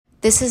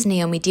This is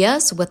Naomi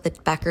Diaz with the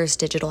Becker's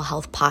Digital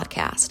Health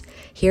Podcast.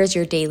 Here's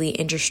your daily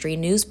industry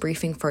news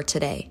briefing for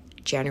today,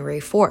 January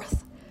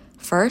 4th.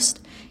 First,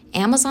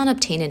 Amazon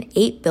obtained an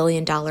 $8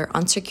 billion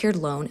unsecured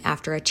loan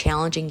after a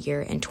challenging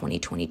year in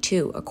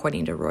 2022,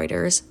 according to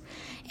Reuters.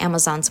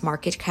 Amazon's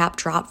market cap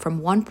dropped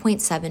from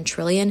 $1.7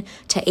 trillion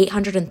to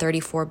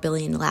 $834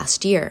 billion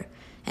last year,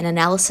 and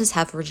analysts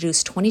have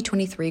reduced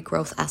 2023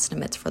 growth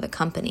estimates for the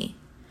company.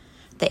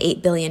 The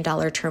 $8 billion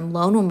term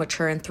loan will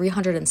mature in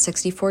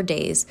 364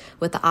 days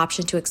with the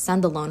option to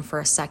extend the loan for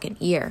a second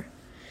year.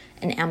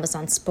 An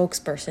Amazon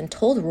spokesperson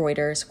told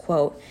Reuters,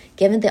 quote,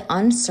 "Given the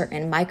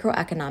uncertain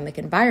microeconomic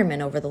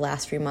environment over the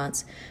last few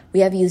months,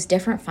 we have used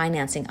different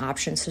financing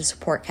options to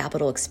support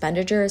capital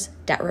expenditures,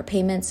 debt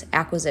repayments,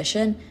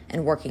 acquisition,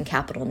 and working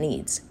capital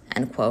needs,"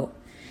 end quote.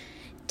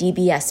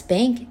 DBS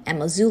Bank and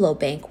Mizuho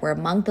Bank were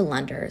among the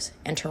lenders,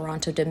 and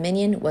Toronto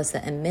Dominion was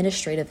the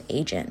administrative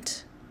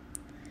agent.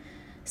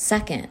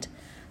 Second,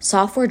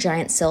 software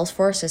giant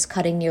Salesforce is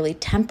cutting nearly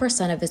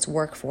 10% of its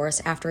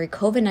workforce after a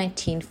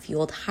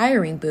COVID-19-fueled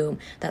hiring boom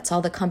that saw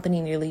the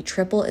company nearly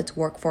triple its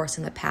workforce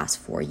in the past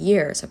 4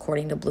 years,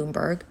 according to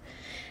Bloomberg.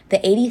 The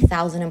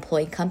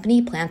 80,000-employee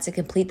company plans to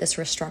complete this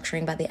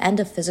restructuring by the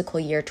end of fiscal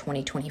year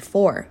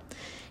 2024.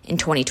 In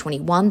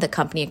 2021, the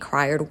company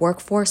acquired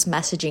workforce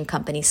messaging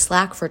company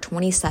Slack for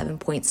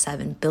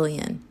 $27.7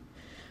 billion.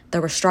 The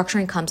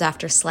restructuring comes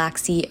after Slack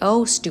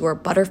CEO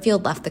Stuart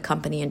Butterfield left the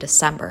company in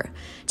December,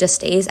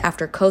 just days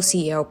after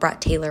co-CEO Bret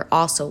Taylor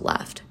also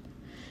left.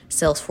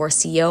 Salesforce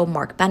CEO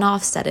Mark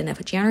Benioff said in a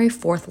January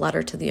 4th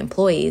letter to the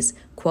employees,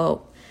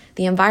 quote,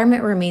 "The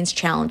environment remains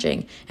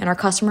challenging, and our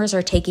customers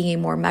are taking a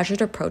more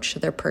measured approach to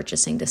their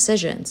purchasing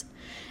decisions.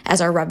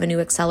 As our revenue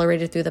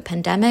accelerated through the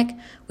pandemic,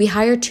 we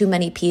hired too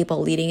many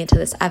people leading into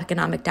this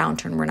economic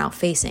downturn we're now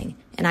facing,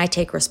 and I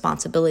take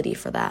responsibility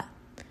for that,"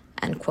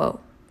 end quote.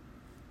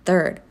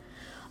 Third,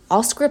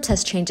 Allscripts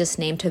has changed its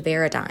name to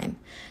Veradigm.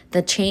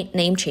 The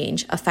name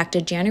change,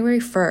 effective January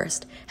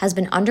 1st, has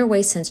been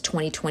underway since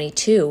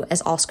 2022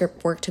 as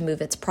Allscripts worked to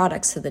move its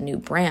products to the new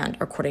brand,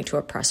 according to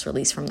a press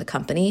release from the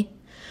company.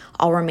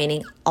 All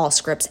remaining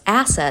Allscripts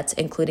assets,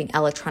 including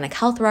electronic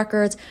health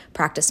records,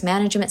 practice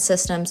management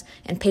systems,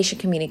 and patient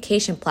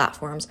communication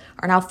platforms,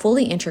 are now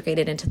fully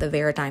integrated into the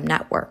Veradigm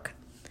network.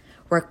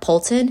 Rick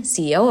Poulton,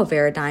 CEO of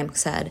Veradigm,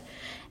 said,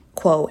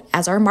 quote,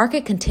 "As our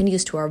market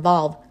continues to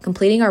evolve,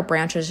 completing our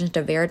brand transition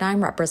to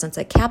Veradigm represents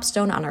a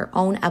capstone on our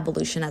own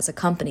evolution as a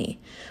company.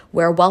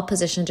 We're well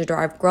positioned to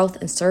drive growth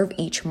and serve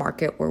each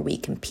market where we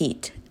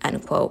compete,"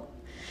 end quote.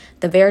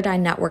 The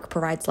Veradigm network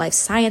provides life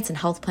science and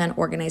health plan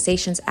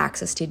organizations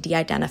access to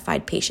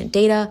de-identified patient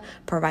data,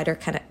 provider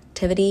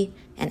connectivity,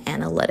 and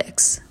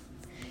analytics.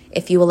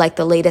 If you would like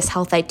the latest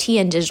health IT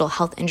and digital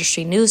health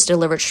industry news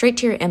delivered straight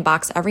to your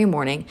inbox every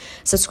morning,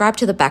 subscribe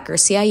to the Becker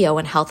CIO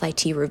and Health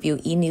IT Review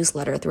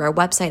e-newsletter through our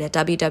website at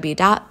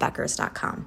www.beckers.com.